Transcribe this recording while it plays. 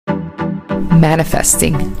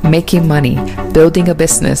Manifesting, making money, building a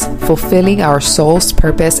business, fulfilling our soul's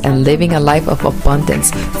purpose, and living a life of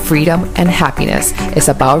abundance, freedom, and happiness is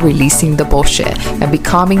about releasing the bullshit and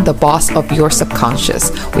becoming the boss of your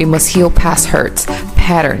subconscious. We must heal past hurts,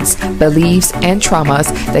 patterns, beliefs, and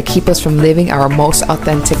traumas that keep us from living our most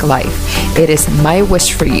authentic life. It is my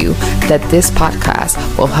wish for you that this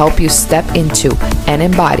podcast will help you step into and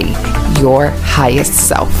embody your highest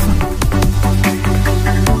self.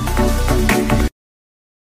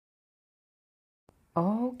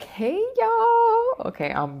 Okay, y'all.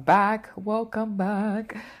 Okay, I'm back. Welcome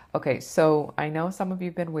back. Okay, so I know some of you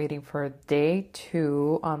have been waiting for day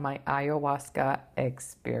 2 on my ayahuasca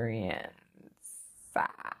experience.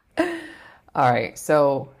 All right,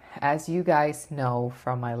 so as you guys know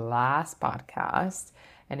from my last podcast,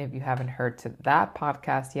 and if you haven't heard to that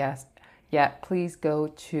podcast yet, please go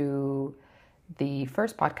to the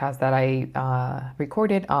first podcast that I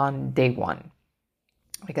recorded on day 1.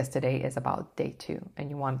 Because today is about day 2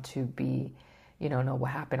 and you want to be, know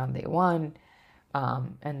what happened on day 1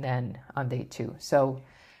 and then on day 2. So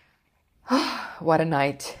what a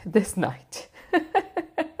night, this night.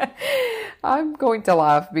 I'm going to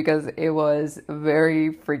laugh because it was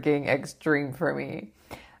very freaking extreme for me.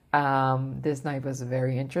 This night was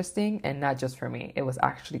very interesting, and not just for me. It was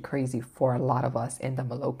actually crazy for a lot of us in the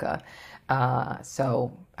Maloka.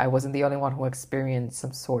 So I wasn't the only one who experienced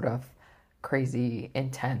some sort of crazy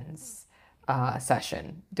intense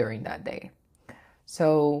session during that day.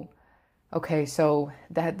 So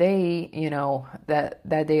that day,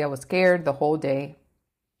 that day I was scared the whole day.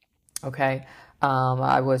 Okay.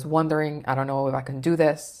 I was wondering, I don't know if I can do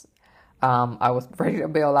this. I was ready to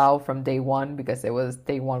bail out from day 1 because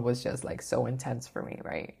day 1 was just like so intense for me,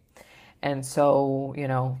 right? And so,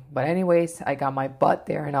 but anyways, I got my butt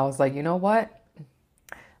there and I was like, you know what?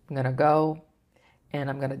 I'm gonna go. And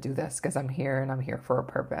I'm going to do this because I'm here and I'm here for a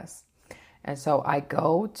purpose. And so I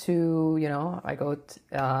go to,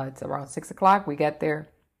 it's around 6 o'clock. We get there.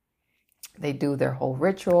 They do their whole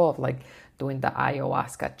ritual of like doing the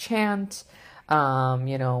ayahuasca chant.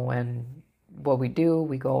 And what we do,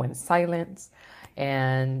 we go in silence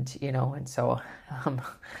and so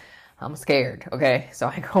I'm scared. Okay. So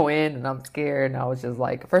I go in and I'm scared. And I was just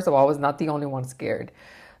like, first of all, I was not the only one scared.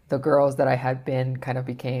 The girls that I had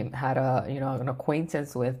had an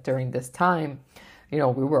acquaintance with during this time, we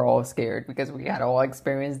were all scared because we had all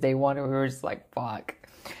experienced day 1 and we were just like, fuck.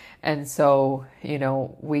 And so,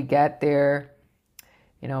 we get there,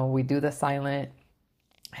 we do the silent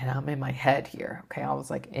and I'm in my head here. Okay. I was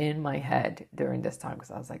like in my head during this time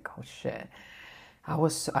because I was like, oh shit,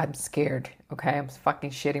 I'm scared. Okay. I'm fucking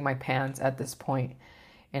shitting my pants at this point.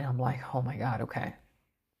 And I'm like, oh my God. Okay. I'm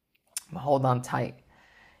gonna hold on tight.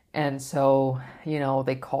 And so,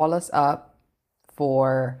 they call us up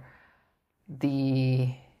for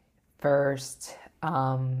the first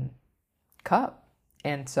cup.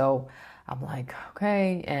 And so I'm like,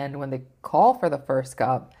 okay. And when they call for the first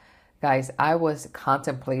cup, guys, I was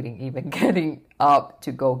contemplating even getting up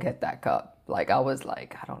to go get that cup. Like, I was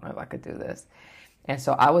like, I don't know if I could do this. And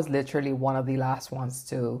so I was literally one of the last ones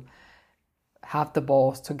to have the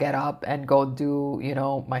balls to get up and go do,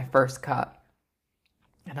 my first cup.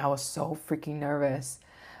 And I was so freaking nervous.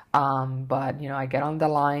 But, I get on the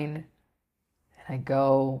line and I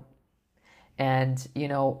go and,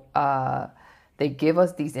 they give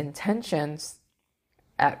us these intentions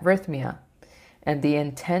at Rhythmia. And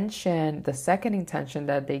the second intention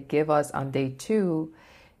that they give us on day 2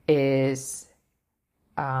 is,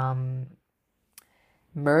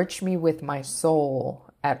 merge me with my soul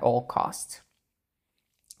at all costs.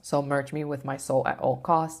 So merge me with my soul at all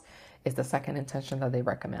costs is the second intention that they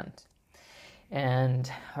recommend.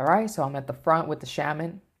 And all right, so I'm at the front with the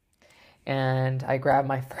shaman and I grab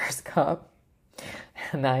my first cup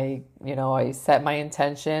and I set my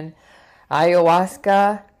intention.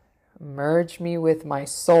 Ayahuasca, merge me with my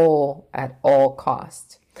soul at all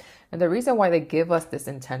costs. And the reason why they give us this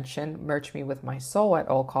intention, merge me with my soul at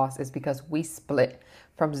all costs, is because we split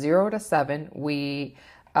from 0 to 7. We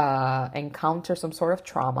encounter some sort of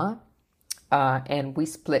trauma. And we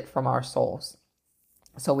split from our souls.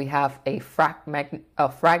 So we have a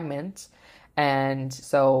fragment, and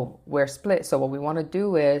so we're split. So what we want to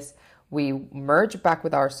do is we merge back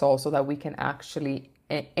with our soul so that we can actually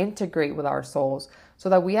integrate with our souls, so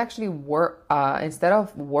that we actually work, instead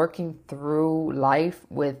of working through life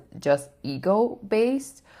with just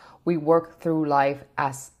ego-based, we work through life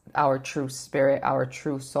as our true spirit, our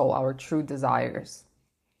true soul, our true desires.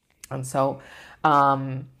 And so,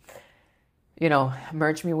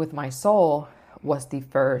 merge me with my soul was the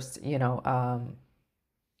first,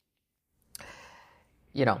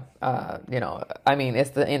 I mean,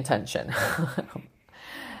 it's the intention.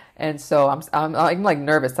 And so I'm like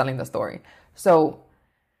nervous telling the story. So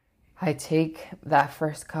I take that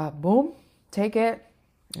first cup, boom, take it,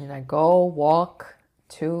 and I go walk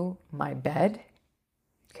to my bed.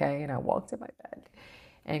 Okay, and I walk to my bed.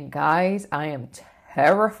 And guys, I am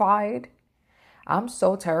terrified. I'm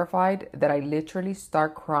so terrified that I literally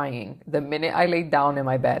start crying the minute I lay down in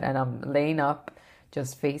my bed, and I'm laying up,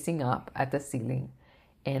 just facing up at the ceiling.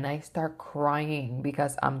 And I start crying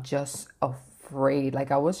because I'm just afraid.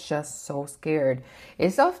 Like I was just so scared.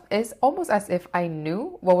 It's almost as if I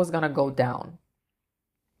knew what was gonna go down.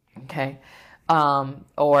 Okay.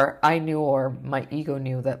 Or I knew, or my ego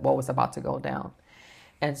knew that what was about to go down.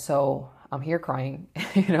 And so I'm here crying,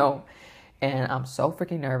 and I'm so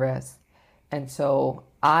freaking nervous. And so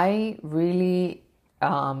I really,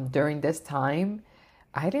 during this time,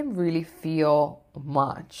 I didn't really feel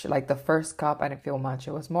much. Like the first cup, I didn't feel much.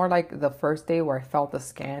 It was more like the first day where I felt the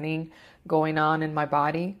scanning going on in my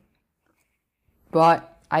body.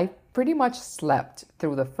 But I pretty much slept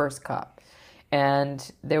through the first cup.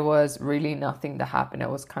 And there was really nothing that happened. It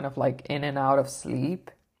was kind of like in and out of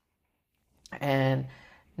sleep. And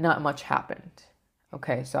not much happened.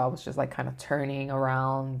 Okay, so I was just like kind of turning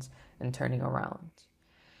around and turning around.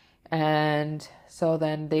 And so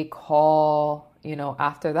then they call,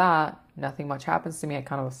 after that, nothing much happens to me. I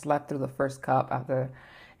kind of slept through the first cup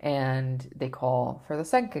and they call for the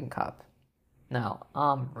second cup. Now,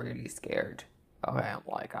 I'm really scared. Okay, I'm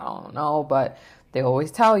like, I don't know, but they always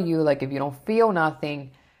tell you, like, if you don't feel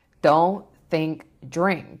nothing, don't think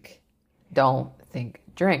drink. Don't think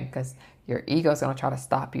drink, because your ego is going to try to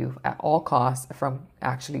stop you at all costs from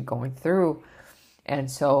actually going through. And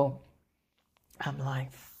so I'm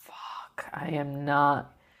like, fuck, I'm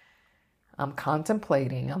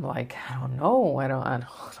contemplating. I'm like, I don't know. I don't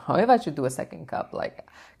know if I should do a second cup, like,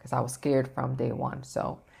 because I was scared from day one.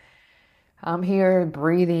 So I'm here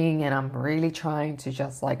breathing and I'm really trying to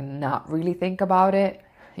just like not really think about it.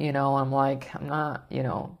 I'm like, I'm not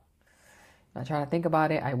trying to think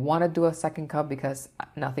about it. I want to do a second cup because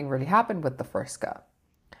nothing really happened with the first cup.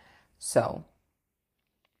 So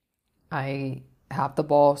I have the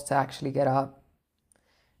balls to actually get up.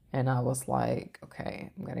 And I was like,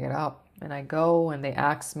 okay, I'm going to get up. And I go and they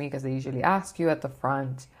ask me, because they usually ask you at the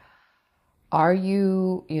front, are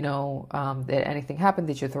you, did anything happen?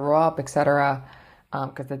 Did you throw up, etc.?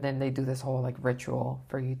 Because then they do this whole like ritual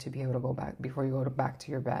for you to be able to go back before you go back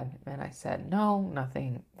to your bed. And I said, no,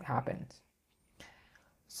 nothing happened.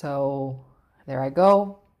 So there I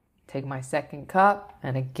go, take my second cup.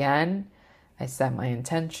 And again, I set my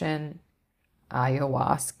intention,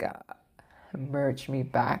 ayahuasca, merge me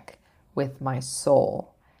back with my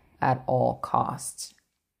soul at all costs.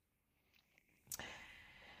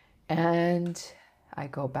 And I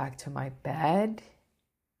go back to my bed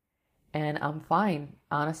and I'm fine.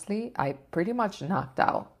 Honestly, I pretty much knocked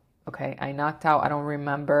out. Okay, I knocked out. I don't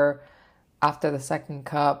remember after the second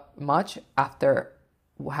cup much after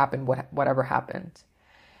what happened, whatever happened.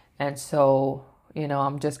 And so,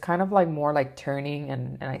 I'm just kind of like more like turning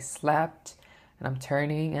and I slept and I'm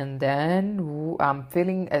turning and then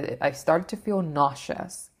I started to feel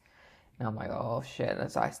nauseous. And I'm like, oh shit. And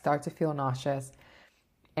so I start to feel nauseous.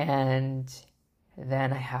 And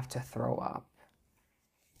then I have to throw up.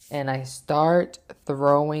 And I start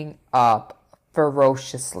throwing up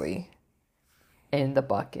ferociously in the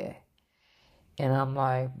bucket. And I'm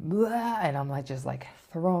like, blah, and I'm like just like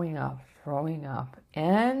throwing up.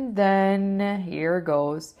 And then here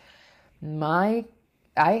goes. I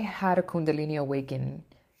had a Kundalini awakening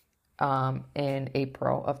in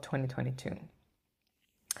April of 2022.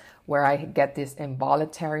 Where I get this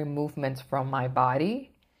involuntary movements from my body.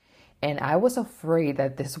 And I was afraid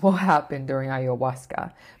that this will happen during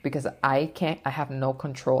ayahuasca because I have no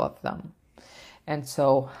control of them. And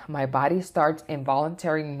so my body starts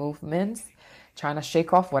involuntary movements, trying to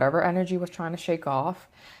shake off whatever energy was trying to shake off.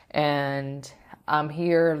 And I'm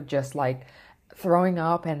here just like throwing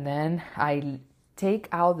up. And then I take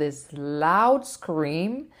out this loud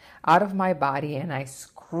scream out of my body and I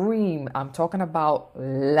scream. I'm talking about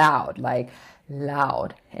loud, like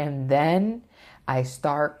loud. And then I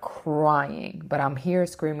start crying, but I'm here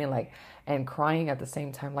screaming like and crying at the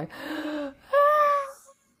same time, like,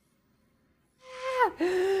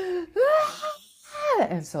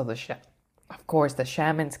 and so of course the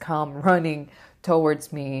shamans come running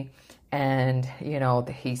towards me, and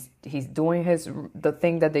he's doing the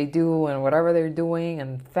thing that they do and whatever they're doing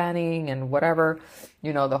and fanning and whatever,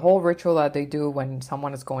 the whole ritual that they do when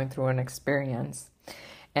someone is going through an experience.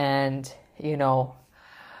 And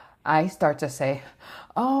I start to say,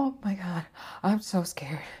 oh my God, I'm so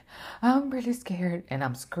scared. I'm really scared. And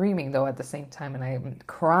I'm screaming though at the same time, and I'm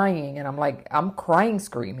crying, and I'm crying,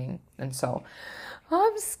 screaming. And so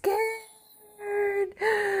I'm scared.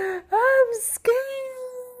 I'm scared.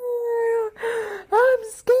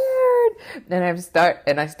 I'm scared.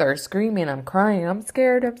 And I start screaming. I'm crying. I'm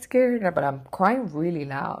scared. I'm scared. But I'm crying really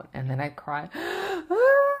loud. And then I cry.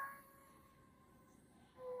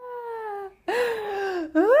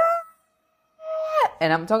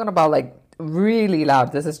 And I'm talking about like really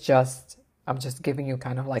loud. I'm just giving you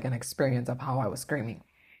kind of like an experience of how I was screaming.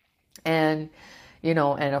 And,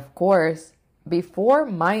 and of course, before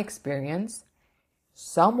my experience,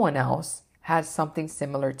 someone else had something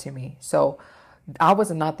similar to me. So I was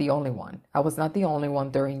not the only one. I was not the only one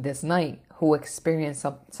during this night who experienced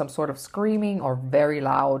some sort of screaming or very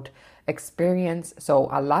loud experience. So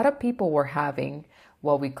a lot of people were having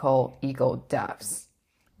what we call ego deaths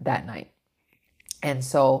that night. And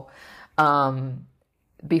so,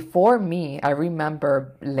 before me, I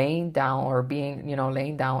remember laying down or being,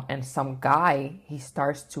 laying down, and some guy, he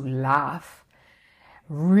starts to laugh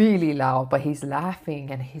really loud, but he's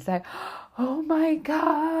laughing and he's like, oh my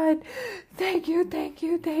God, thank you, thank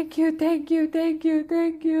you, thank you, thank you, thank you,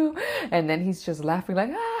 thank you. And then he's just laughing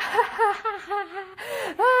like,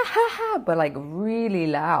 but like really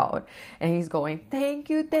loud. And he's going, thank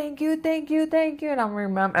you, thank you, thank you, thank you. And I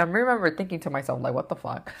remember thinking to myself, like, what the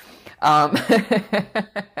fuck?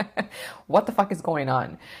 What the fuck is going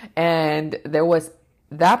on? And there was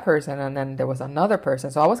that person, and then there was another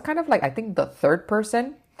person. So I was kind of like, I think the third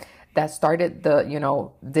person that started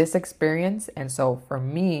this experience. And so for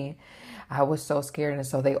me, I was so scared. And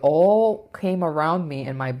so they all came around me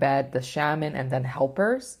in my bed, the shaman and then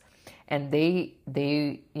helpers. And they,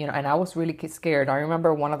 and I was really scared. I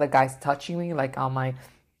remember one of the guys touching me like on my,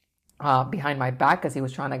 behind my back, because he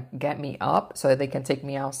was trying to get me up so that they can take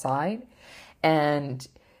me outside. And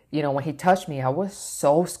when he touched me, I was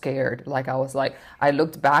so scared. Like, I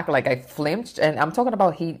looked back, like I flinched, and I'm talking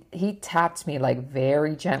about he tapped me like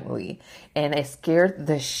very gently, and it scared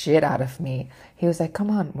the shit out of me. He was like, come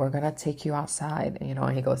on, we're going to take you outside. And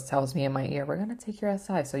he tells me in my ear, we're going to take you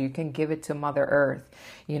outside so you can give it to Mother Earth,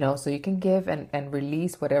 so you can give and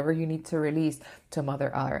release whatever you need to release to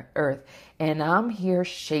Mother Earth. And I'm here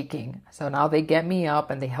shaking. So now they get me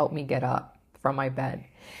up and they help me get up from my bed.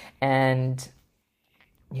 And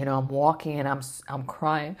I'm walking and I'm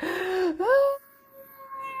crying.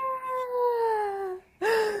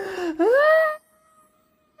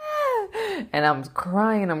 And I'm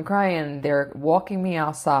crying. They're walking me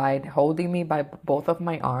outside, holding me by both of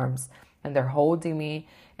my arms, and they're holding me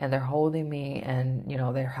and they're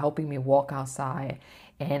helping me walk outside.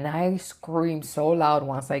 And I scream so loud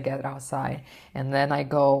once I get outside. And then I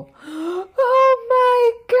go, oh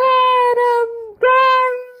my God, I'm dying.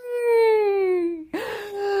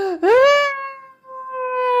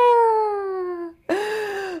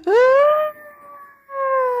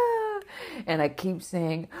 And I keep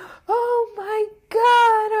saying, oh my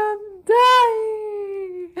God, I'm dying.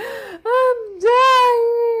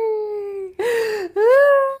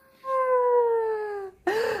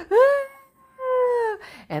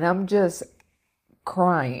 And I'm just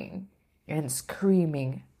crying and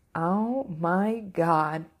screaming, oh my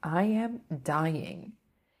God, I am dying.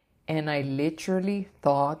 And I literally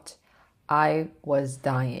thought I was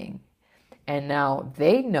dying. And now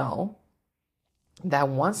they know that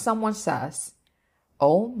once someone says,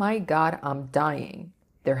 oh my God, I'm dying,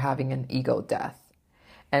 they're having an ego death.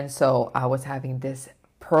 And so I was having this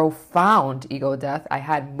profound ego death. I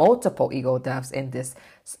had multiple ego deaths in this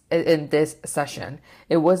session.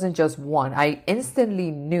 It wasn't just one. I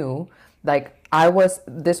instantly knew, like,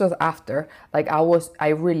 this was after, like, I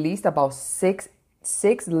released about six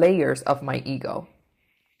layers of my ego.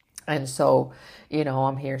 And so,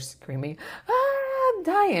 I'm here screaming, I'm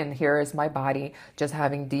dying. Here is my body just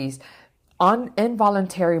having these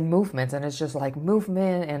involuntary movements, and it's just like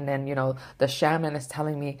movement. And then, the shaman is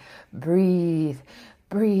telling me, breathe,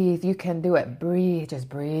 you can do it. Breathe, just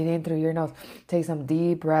breathe in through your nose. Take some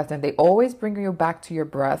deep breaths. And they always bring you back to your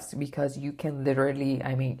breaths, because you can literally,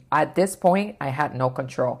 at this point, I had no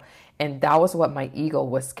control. And that was what my ego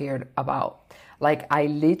was scared about. Like, I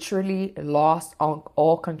literally lost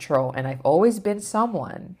all control. And I've always been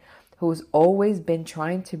someone who's always been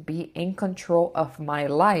trying to be in control of my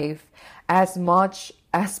life as much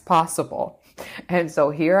as possible. And so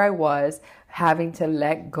here I was having to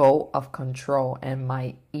let go of control. And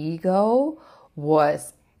my ego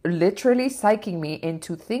was literally psyching me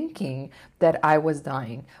into thinking that I was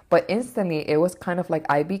dying. But instantly, it was kind of like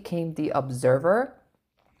I became the observer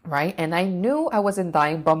right? And I knew I wasn't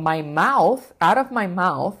dying, but my mouth, out of my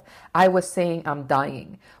mouth, I was saying I'm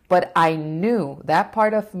dying. But I knew that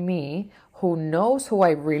part of me who knows who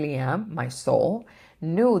I really am, my soul,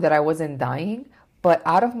 knew that I wasn't dying. But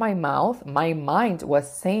out of my mouth, my mind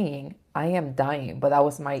was saying I am dying, but that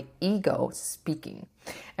was my ego speaking.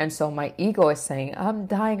 And so my ego is saying, I'm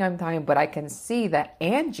dying, but I can see that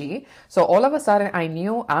Angie. So all of a sudden, I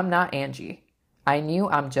knew I'm not Angie. I knew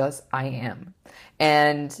I am.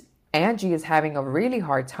 And Angie is having a really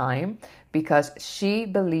hard time because she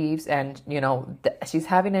believes, and she's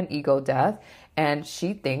having an ego death, and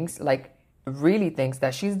she thinks, like, really thinks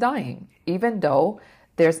that she's dying, even though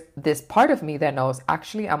there's this part of me that knows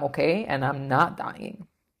actually I'm okay and I'm not dying.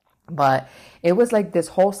 But it was like this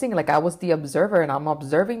whole thing, like I was the observer, and I'm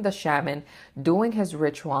observing the shaman doing his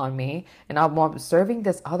ritual on me, and I'm observing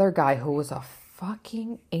this other guy who was a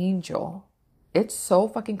fucking angel. It's so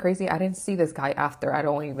fucking crazy. I didn't see this guy after. I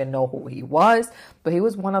don't even know who he was, but he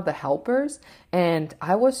was one of the helpers. And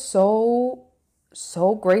I was so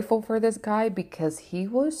grateful for this guy because he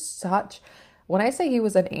was when I say he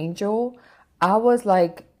was an angel, I was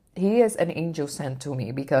like, he is an angel sent to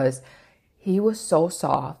me because he was so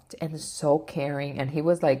soft and so caring. And he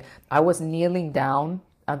was like, I was kneeling down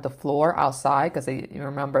on the floor outside because you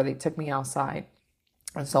remember they took me outside.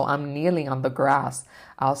 And so I'm kneeling on the grass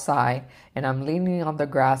outside, and I'm leaning on the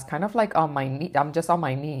grass, kind of like on my knee. I'm just on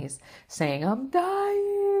my knees saying, I'm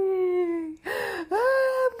dying.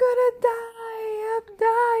 I'm gonna die. I'm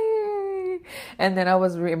dying. And then I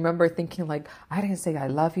remember thinking, like, I didn't say I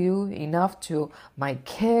love you enough to my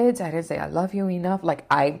kids. I didn't say I love you enough. Like,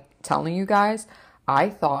 I telling you guys, I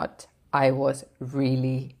thought I was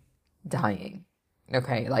really dying.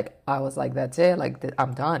 Okay, like I was like, that's it, like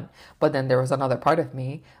I'm done. But then there was another part of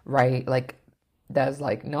me, right? Like that's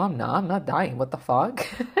like, no, I'm not dying. What the fuck?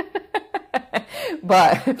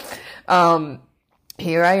 But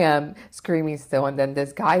here I am screaming still, and then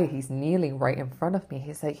this guy, he's kneeling right in front of me.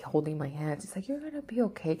 He's like holding my hands. He's like, you're gonna be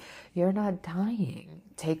okay. You're not dying.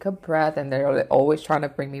 Take a breath. And they're always trying to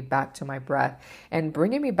bring me back to my breath. And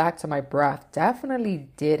bringing me back to my breath definitely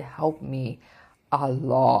did help me a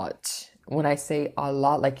lot. When I say a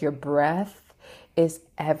lot, like your breath is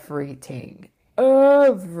everything.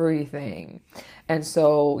 And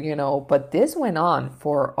so, but this went on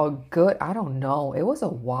for a good, I don't know, it was a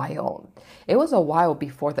while. It was a while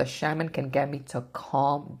before the shaman can get me to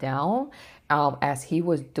calm down. As he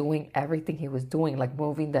was doing everything he was doing, like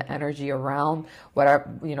moving the energy around,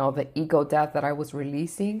 whatever, the ego death that I was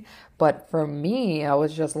releasing. But for me, I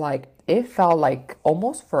was just like, it felt like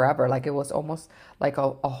almost forever. Like it was almost like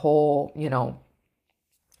a whole,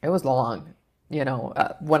 it was long.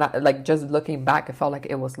 When I like just looking back, it felt like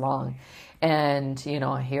it was long. And,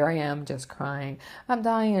 here I am just crying. I'm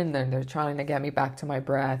dying. And they're trying to get me back to my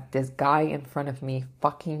breath. This guy in front of me,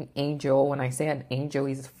 fucking angel. When I say an angel,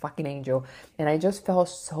 he's a fucking angel. And I just felt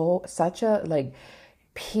such a like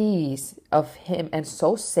peace of him and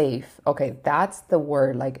so safe. Okay, that's the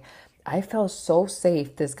word. Like, I felt so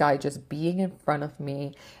safe, this guy just being in front of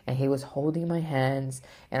me, and he was holding my hands,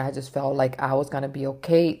 and I just felt like I was going to be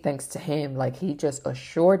okay thanks to him. Like, he just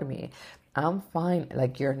assured me, I'm fine.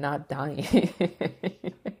 Like, you're not dying.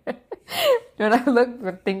 When I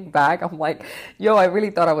think back, I'm like, yo, I really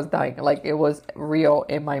thought I was dying. Like, it was real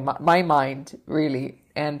in my mind, really.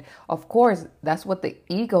 And of course, that's what the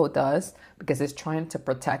ego does because it's trying to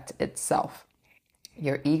protect itself.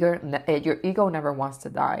 Your ego never wants to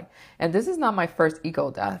die. And this is not my first ego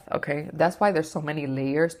death, okay? That's why there's so many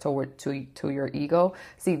layers to your ego.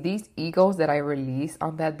 See, these egos that I released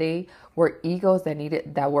on that day were egos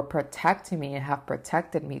that were protecting me and have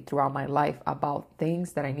protected me throughout my life about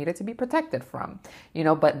things that I needed to be protected from,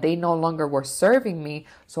 but they no longer were serving me,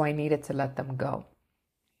 so I needed to let them go.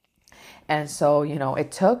 And so,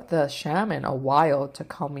 it took the shaman a while to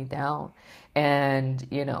calm me down. And,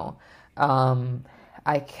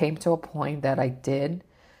 I came to a point that I did.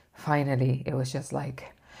 Finally, it was just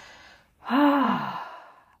like,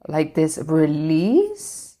 like this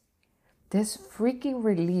release, this freaking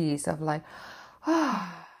release of like,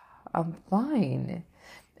 I'm fine.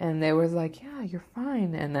 And they was like, yeah, you're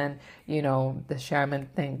fine. And then, the shaman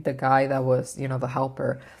thing, the guy that was, the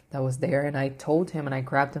helper that was there. And I told him, and I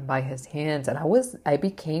grabbed him by his hands, and I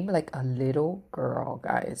became like a little girl,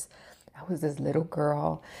 guys. I was this little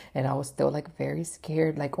girl, and I was still like very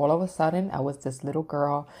scared. Like all of a sudden I was this little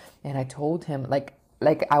girl, and I told him like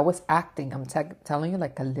I was acting. I'm telling you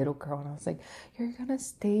like a little girl, and I was like, you're gonna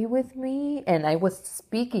stay with me? And I was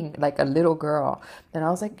speaking like a little girl, and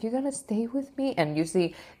I was like, you're gonna stay with me? And you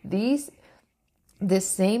see this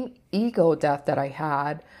same ego death that I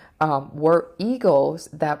had, were egos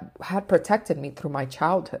that had protected me through my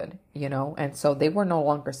childhood, you know, and so they were no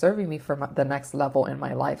longer serving me for the next level in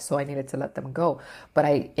my life. So I needed to let them go. But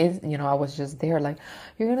I was just there like,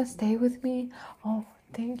 you're going to stay with me? Oh,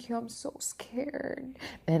 thank you. I'm so scared.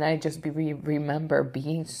 And I just remember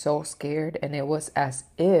being so scared. And it was as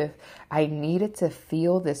if I needed to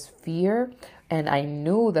feel this fear. And I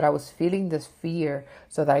knew that I was feeling this fear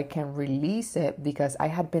so that I can release it, because I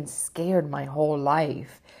had been scared my whole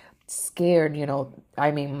life. Scared, you know,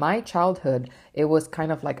 I mean, my childhood, it was kind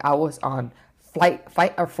of like I was on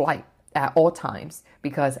fight or flight at all times,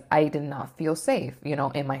 because I did not feel safe, you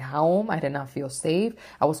know, in my home. I did not feel safe.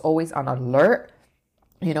 I was always on alert,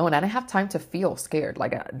 you know, and I didn't have time to feel scared.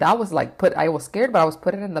 Like that was like I was scared, but I was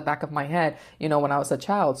putting it in the back of my head, you know, when I was a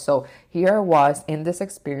child. So here I was in this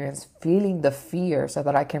experience, feeling the fear so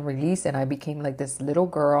that I can release it. And I became like this little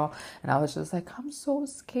girl, and I was just like, I'm so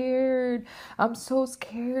scared. I'm so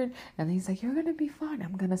scared. And he's like, you're going to be fine.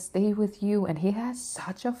 I'm going to stay with you. And he has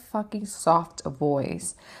such a fucking soft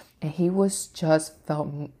voice. And he was just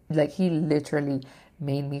felt like he literally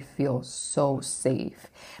made me feel so safe.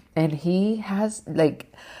 And he has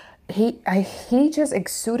like, he just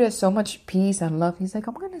exuded so much peace and love. He's like,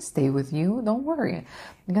 I'm going to stay with you. Don't worry.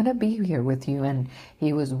 I'm going to be here with you. And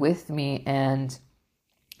he was with me, and,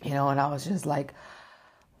 you know, and I was just like,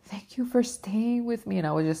 thank you for staying with me. And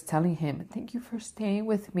I was just telling him, thank you for staying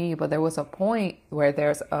with me. But there was a point where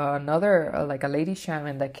there's another, like a lady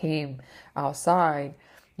shaman that came outside,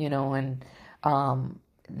 you know, and,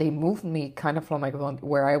 they moved me kind of from like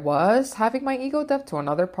where I was having my ego death to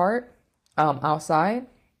another part outside.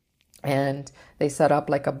 And they set up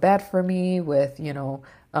like a bed for me with, you know,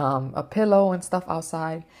 a pillow and stuff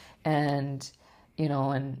outside. And, you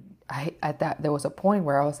know, and there was a point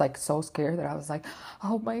where I was like so scared that I was like,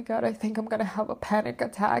 oh my God, I think I'm going to have a panic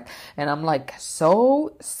attack. And I'm like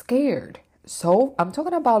so scared. So I'm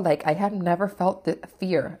talking about like, I had never felt the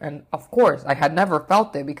fear. And of course I had never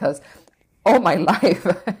felt it, because all my life,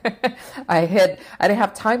 I didn't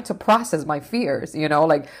have time to process my fears, you know,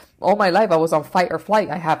 like all my life I was on fight or flight.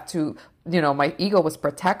 I have to, you know, my ego was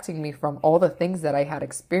protecting me from all the things that I had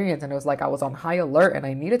experienced. And it was like I was on high alert, and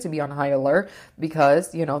I needed to be on high alert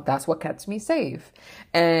because, you know, that's what kept me safe.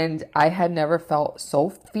 And I had never felt so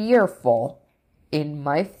fearful in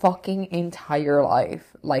my fucking entire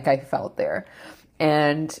life like I felt there.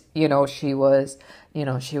 And, you know, she was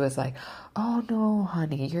like, oh no,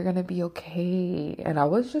 honey, you're going to be okay. And I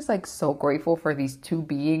was just like so grateful for these two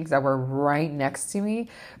beings that were right next to me,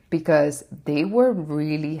 because they were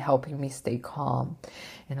really helping me stay calm.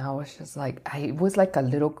 And I was just like, I was like a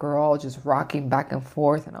little girl just rocking back and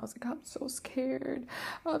forth. And I was like, I'm so scared.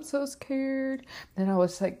 I'm so scared. And I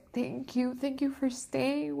was like, thank you for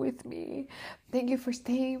staying with me. Thank you for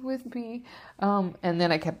staying with me. And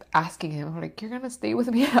then I kept asking him, I'm like, you're going to stay with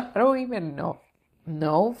me? I don't even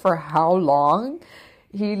know for how long.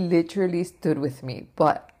 He literally stood with me,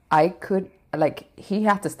 but I could, like, he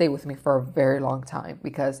had to stay with me for a very long time,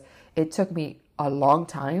 because it took me a long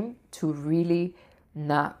time to really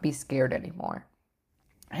not be scared anymore.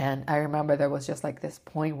 And I remember there was just like this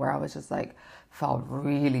point where I was just like, felt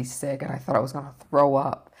really sick, and I thought I was going to throw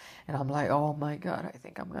up. And I'm like, oh my God, I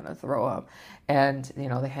think I'm going to throw up. And, you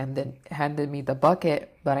know, they handed me the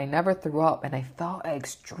bucket, but I never threw up. And I felt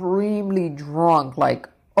extremely drunk, like,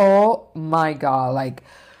 oh my God, like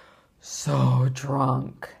so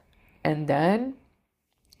drunk. And then,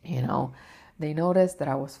 you know, they noticed that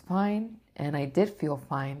I was fine, and I did feel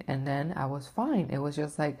fine. And then I was fine. It was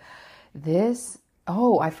just like this.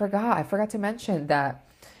 Oh, I forgot to mention that.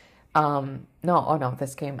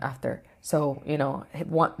 This came after. So, you know,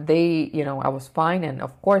 I was fine. And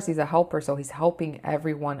of course he's a helper, so he's helping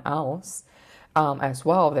everyone else, as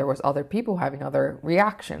well. There was other people having other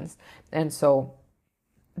reactions. And so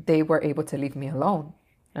they were able to leave me alone.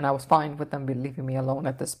 And I was fine with them leaving me alone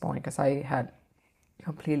at this point, because I had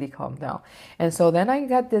completely calmed down. And so then I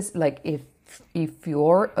got this like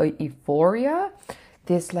euphoria,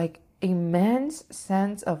 this like immense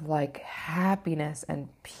sense of like happiness and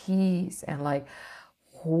peace, and like,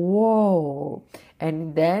 whoa.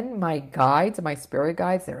 And then my spirit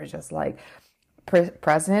guides, they were just like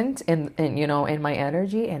present in you know, in my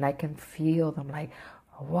energy, and I can feel them like,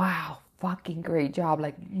 wow, fucking great job,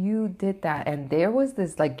 like you did that. And there was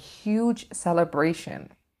this like huge celebration.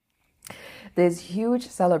 If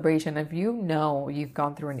you know you've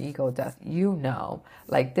gone through an ego death, you know,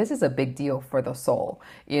 like this is a big deal for the soul,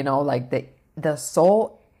 you know, like the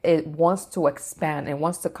soul it wants to expand. It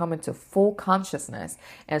wants to come into full consciousness.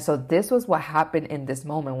 And so this was what happened in this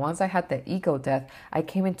moment. Once I had the ego death, I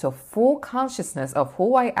came into full consciousness of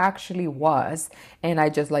who I actually was. And I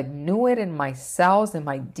just like knew it in my cells, in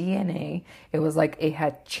my DNA. It was like it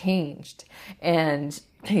had changed. And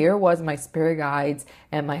here was my spirit guides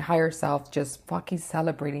and my higher self just fucking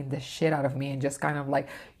celebrating the shit out of me and just kind of like,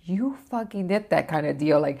 you fucking did that kind of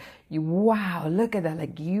deal. Like, wow, look at that.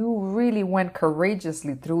 Like, you really went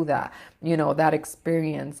courageously through that, that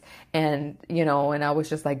experience. And, and I was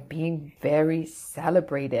just like being very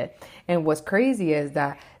celebrated. And what's crazy is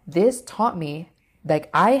that this taught me, like,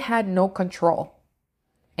 I had no control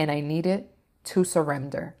and I needed to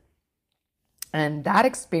surrender. And that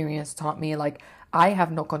experience taught me, like, I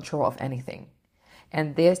have no control of anything.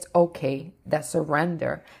 And this, okay, that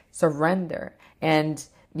surrender. And,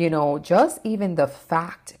 just even the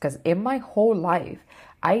fact, because in my whole life,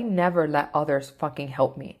 I never let others fucking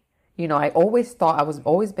help me. I always thought I was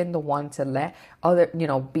always been the one to let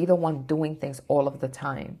be the one doing things all of the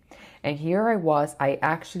time. And here I was, I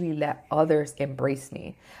actually let others embrace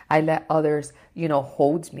me. I let others,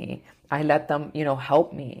 hold me. I let them,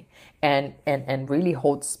 help me and really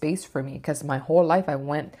hold space for me, because my whole life I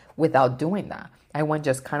went without doing that. I went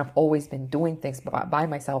just kind of always been doing things by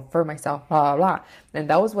myself, for myself, blah, blah, blah. And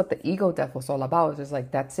that was what the ego death was all about. It was just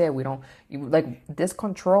like, that's it. Like this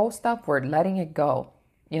control stuff, we're letting it go,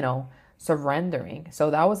 surrendering.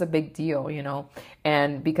 So that was a big deal,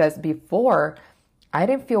 and because before I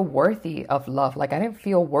didn't feel worthy of love. Like I didn't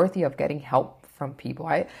feel worthy of getting help from people.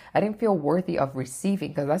 I didn't feel worthy of receiving,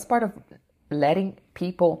 because that's part of letting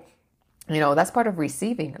people, that's part of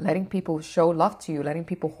receiving, letting people show love to you, letting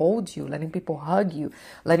people hold you, letting people hug you,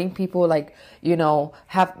 letting people like,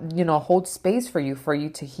 have, hold space for you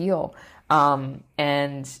to heal.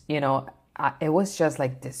 It was just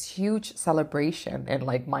like this huge celebration, and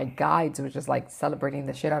like my guides were just like celebrating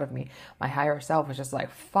the shit out of me. My higher self was just like,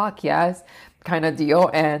 fuck yes, kind of deal.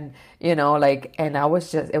 And, and it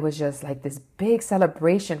was just like this big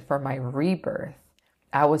celebration for my rebirth.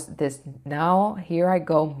 Now here I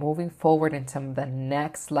go moving forward into the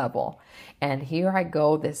next level. And here I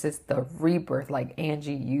go. This is the rebirth. Like,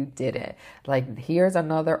 Angie, you did it. Like, here's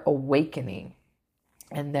another awakening.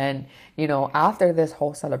 And then, after this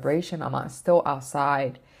whole celebration, I'm still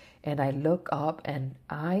outside and I look up and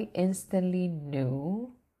I instantly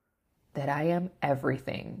knew that I am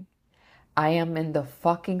everything. I am in the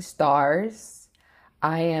fucking stars.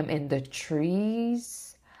 I am in the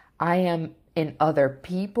trees. I am in other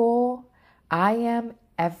people. I am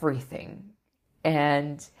everything.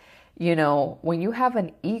 And, when you have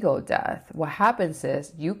an ego death, what happens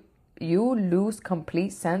is you lose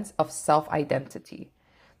complete sense of self-identity.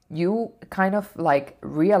 You kind of like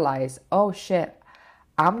realize, oh shit,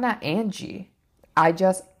 I'm not Angie. I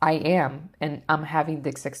am, and I'm having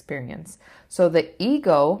this experience. So the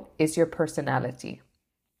ego is your personality.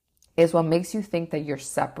 It's what makes you think that you're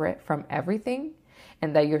separate from everything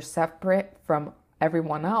and that you're separate from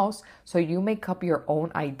everyone else. So you make up your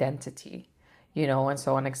own identity, and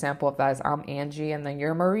so an example of that is I'm Angie and then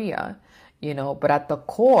you're Maria, but at the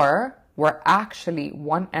core, we're actually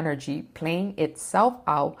one energy playing itself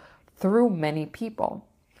out through many people.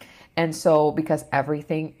 And so, because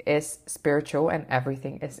everything is spiritual and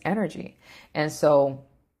everything is energy. And so,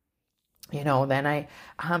 then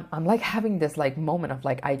I'm like having this like moment of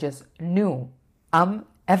like, I just knew I'm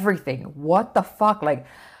everything. What the fuck? Like,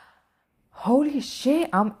 holy shit,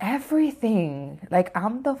 I'm everything. Like,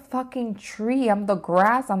 I'm the fucking tree. I'm the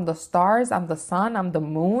grass. I'm the stars. I'm the sun. I'm the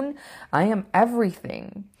moon. I am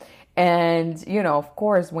everything. And, of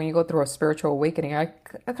course, when you go through a spiritual awakening, I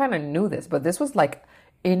kind of knew this, but this was like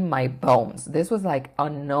in my bones. This was like a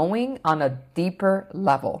knowing on a deeper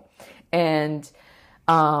level. And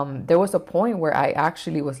there was a point where I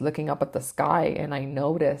actually was looking up at the sky and I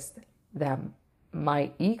noticed that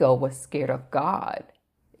my ego was scared of God.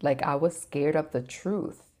 Like, I was scared of the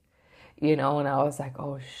truth, and I was like,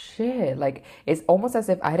 oh shit. Like, it's almost as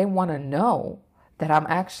if I didn't want to know that I'm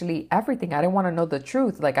actually everything. I didn't want to know the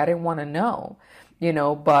truth. Like, I didn't want to know,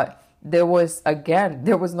 but there was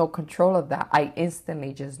no control of that. I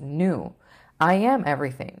instantly just knew I am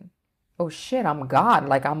everything. Oh shit, I'm God.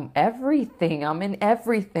 Like, I'm everything. I'm in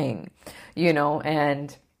everything,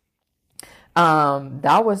 and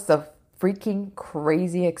that was the freaking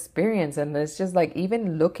crazy experience. And it's just like,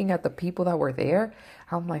 even looking at the people that were there,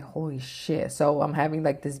 I'm like, holy shit. So I'm having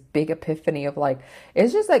like this big epiphany of like,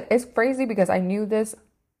 it's just like, it's crazy because I knew this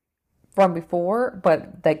from before,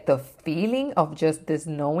 but like the feeling of just this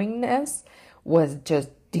knowingness was just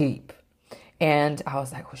deep. And I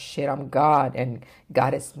was like, oh shit, I'm God and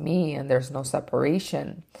God is me and there's no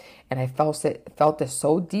separation. And I felt it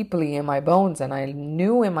so deeply in my bones. And I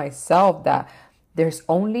knew in myself that there's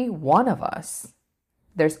only one of us.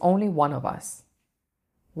 There's only one of us.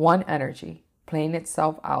 One energy playing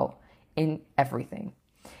itself out in everything.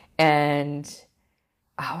 And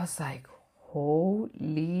I was like,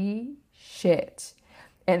 holy shit.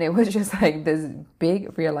 And it was just like this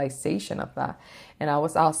big realization of that. And I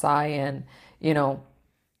was outside and,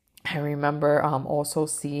 I remember also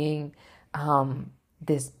seeing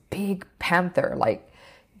this big panther, like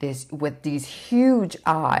this with these huge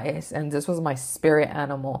eyes. And this was my spirit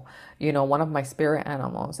animal, one of my spirit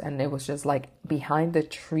animals. And it was just like behind the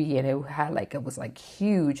tree, and it was like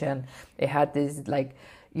huge, and it had this like,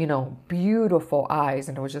 beautiful eyes,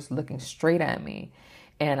 and it was just looking straight at me.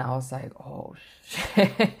 And I was like, oh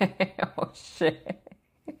shit, oh shit.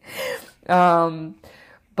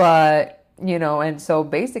 But, and so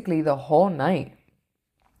basically the whole night,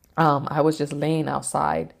 I was just laying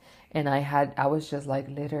outside, and I was just like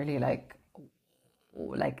literally like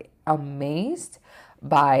amazed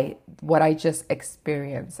by what I just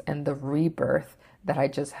experienced and the rebirth that I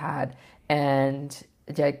just had. And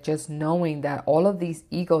like just knowing that all of these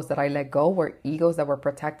egos that I let go were egos that were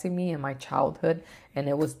protecting me in my childhood, and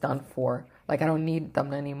it was done for. Like I don't need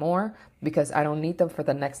them anymore because I don't need them for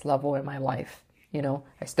the next level in my life.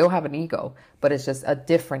 I still have an ego, but it's just a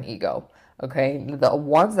different ego. Okay. The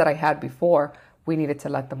ones that I had before, we needed to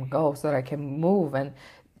let them go so that I can move. And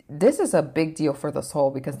this is a big deal for the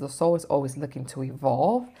soul because the soul is always looking to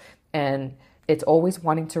evolve, and it's always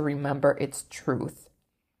wanting to remember its truth.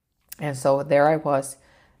 And so there I was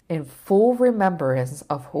in full remembrance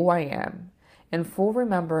of who I am, in full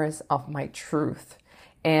remembrance of my truth.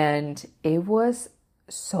 And it was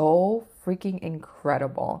so freaking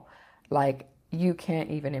incredible. Like you can't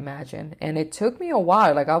even imagine. And it took me a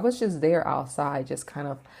while. Like I was just there outside, just kind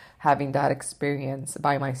of having that experience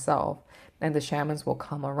by myself. And the shamans will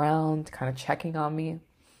come around, kind of checking on me,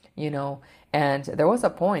 And there was a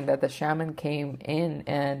point that the shaman came in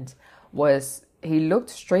and he looked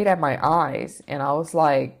straight at my eyes, and I was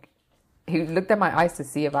like, he looked at my eyes to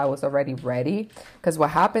see if I was already ready. Because what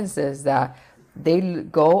happens is that they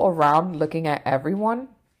go around looking at everyone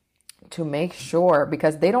to make sure,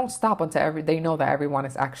 because they don't stop until they know that everyone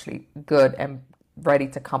is actually good and ready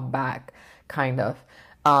to come back, kind of.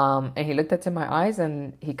 And he looked into my eyes,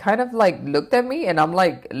 and he kind of like looked at me, and I'm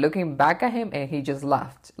like looking back at him, and he just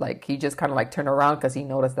left. Like he just kind of like turned around because he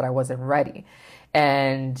noticed that I wasn't ready.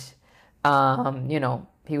 And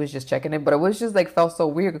he was just checking it, but it was just like felt so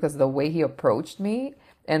weird because the way he approached me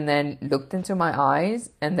and then looked into my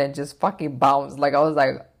eyes and then just fucking bounced. Like I was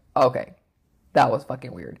like, okay, that was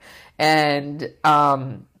fucking weird. And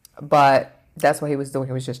but that's what he was doing.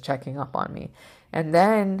 He was just checking up on me. And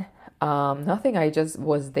then nothing. I just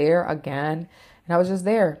was there again, and I was just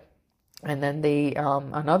there. And then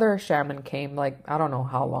another shaman came, like, I don't know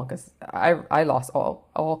how long, because I lost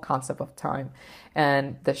all concept of time.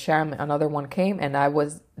 And the shaman, another one came, and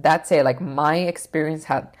that's it, like, my experience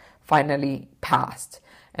had finally passed.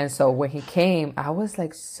 And so when he came, I was,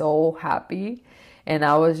 like, so happy. And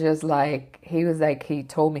I was just, like, he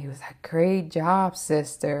told me, he was like, great job,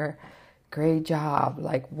 sister. Great job.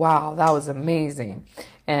 Like, wow, that was amazing.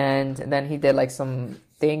 And then he did, like,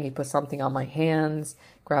 he put something on my hands,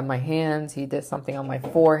 grabbed my hands. He did something on my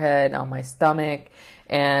forehead, on my stomach.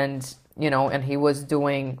 And, and he was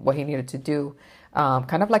doing what he needed to do,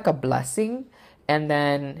 kind of like a blessing. And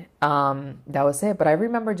then that was it. But I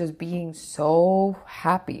remember just being so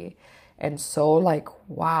happy and so like,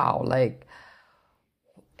 wow, like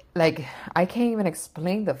I can't even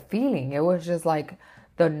explain the feeling. It was just like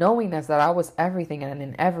the knowingness that I was everything, and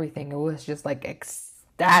in everything, it was just like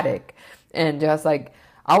ecstatic, and just like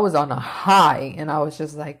I was on a high, and I was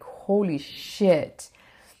just like, holy shit.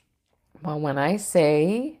 But when I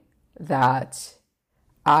say that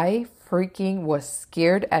I freaking was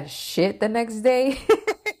scared as shit the next day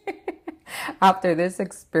after this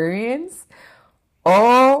experience,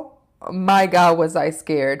 oh my God, was I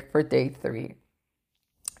scared for day 3.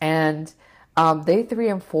 And day 3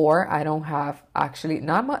 and 4, I don't have actually,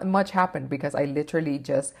 not much happened because I literally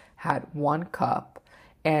just had 1 cup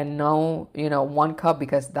and no, 1 cup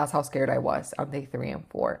because that's how scared I was on day 3 and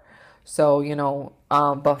 4. So,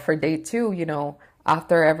 but for day 2,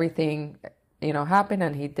 after everything, happened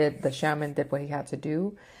and the shaman did what he had to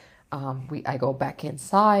do. I go back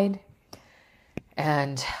inside,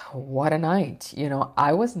 and what a night.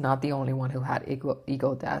 I was not the only one who had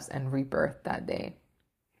ego deaths and rebirth that day.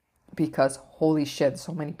 Because holy shit,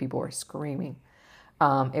 so many people were screaming.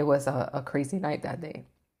 It was a crazy night that day.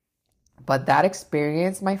 But that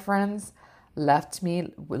experience, my friends, left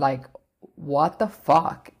me like, what the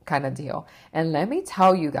fuck kind of deal. And let me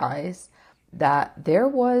tell you guys that there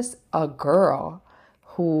was a girl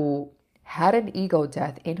who had an ego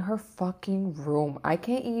death in her fucking room. I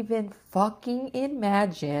can't even fucking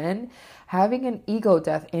imagine having an ego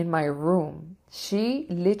death in my room. She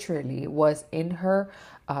literally was in her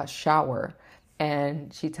shower,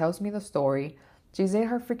 and she tells me the story. She's in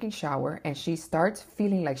her freaking shower and she starts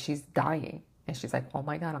feeling like she's dying. And she's like, oh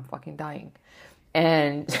my God, I'm fucking dying.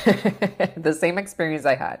 And the same experience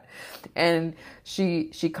I had. And she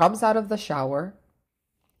comes out of the shower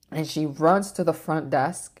and she runs to the front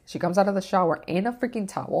desk. She comes out of the shower in a freaking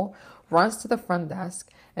towel, runs to the front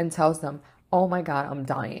desk and tells them, oh my God, I'm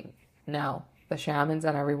dying. Now, the shamans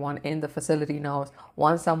and everyone in the facility knows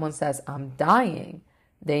once someone says, I'm dying,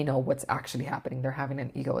 they know what's actually happening. They're having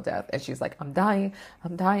an ego death. And she's like, I'm dying.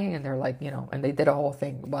 And they're like, and they did a whole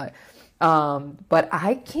thing. But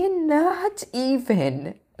I cannot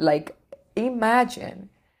even like imagine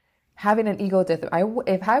having an ego death.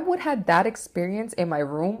 If I would have that experience in my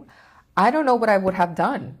room, I don't know what I would have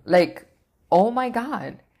done. Like, oh my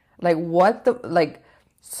God, like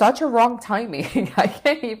such a wrong timing. I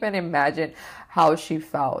can't even imagine how she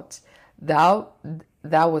felt. That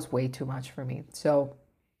was way too much for me. So,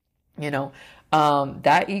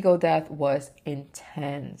 that ego death was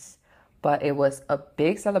intense, but it was a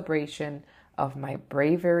big celebration of my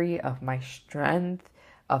bravery, of my strength,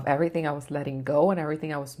 of everything I was letting go and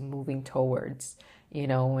everything I was moving towards,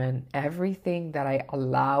 and everything that I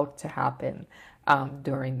allowed to happen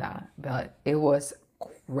during that. But it was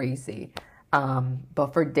crazy. But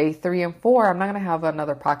for day 3 and 4, I'm not going to have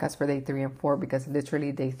another podcast for day 3 and 4 because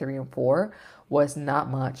literally day 3 and 4 was not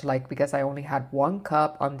much, because I only had 1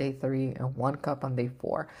 cup on day 3 and 1 cup on day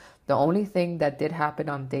 4. The only thing that did happen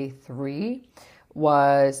on day 3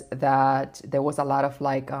 was that there was a lot of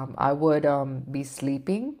I would be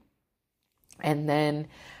sleeping and then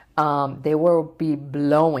they will be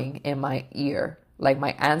blowing in my ear. Like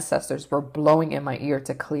my ancestors were blowing in my ear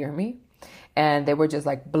to clear me. And they were just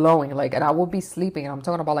blowing, and I would be sleeping. And I'm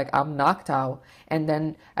talking about I'm knocked out. And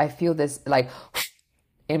then I feel this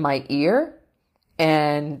in my ear.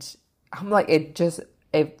 And I'm like, it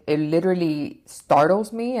literally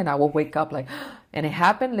startles me. And I will wake up and it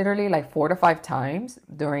happened literally 4 to 5 times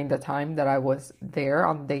during the time that I was there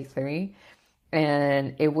on day 3.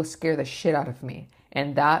 And it would scare the shit out of me.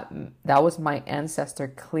 And that was my ancestor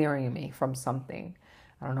clearing me from something.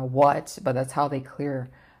 I don't know what, but that's how they clear.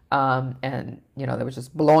 And they were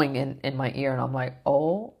just blowing in my ear and I'm like,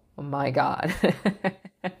 oh my God.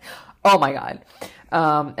 Oh my God.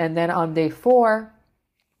 And then on day 4,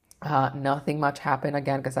 nothing much happened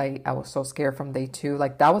again because I was so scared from day 2.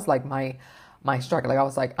 That was my struggle. I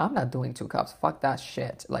was like, I'm not doing 2 cups. Fuck that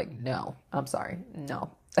shit. No, I'm sorry.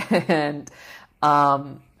 No. And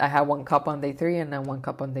I had 1 cup on day 3 and then 1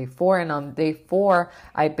 cup on day 4. And on day 4,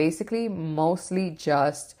 I basically mostly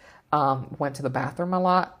just went to the bathroom a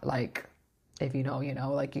lot. If you know,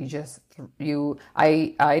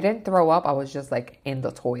 I didn't throw up. I was just in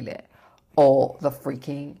the toilet all the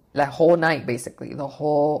freaking, whole night, basically. The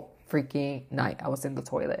whole freaking night I was in the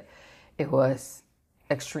toilet. It was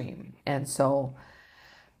extreme. And so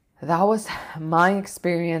that was my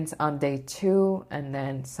experience on day 2 and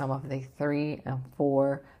then some of day 3 and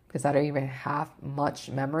 4 because I don't even have much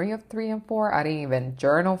memory of 3 and 4. I didn't even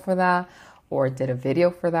journal for that or did a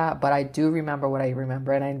video for that, but I do remember what I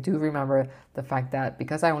remember. And I do remember the fact that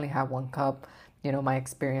because I only had 1 cup, my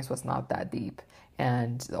experience was not that deep.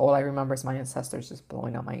 And all I remember is my ancestors just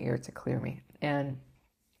blowing out my ear to clear me. And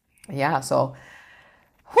yeah, so,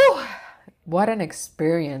 whew, what an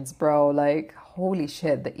experience, bro. Holy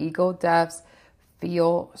shit, the ego deaths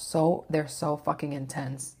they're so fucking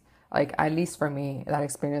intense. At least for me, that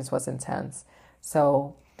experience was intense.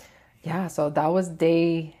 So yeah, so that was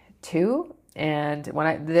day 2. And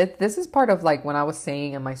this is part of when I was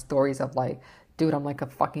saying in my stories of dude, I'm a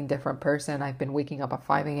fucking different person. I've been waking up at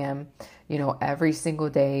 5 a.m., every single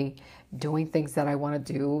day, doing things that I want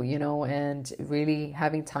to do, and really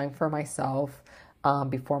having time for myself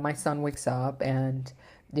before my son wakes up. And,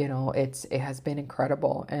 it has been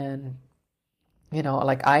incredible. And,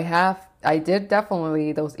 I did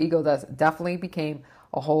definitely, those ego deaths definitely became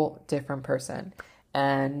a whole different person.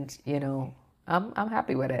 And, I'm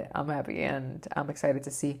happy with it. I'm happy and I'm excited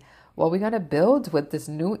to see what we're going to build with this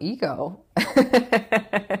new ego.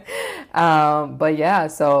 But yeah,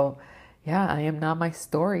 so yeah, I am not my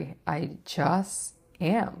story. I just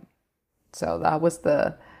am. So that was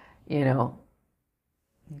the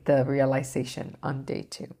realization on day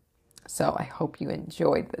 2. So I hope you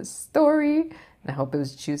enjoyed this story I hope it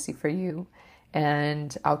was juicy for you.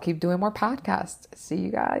 And I'll keep doing more podcasts. See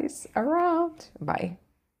you guys around. Bye.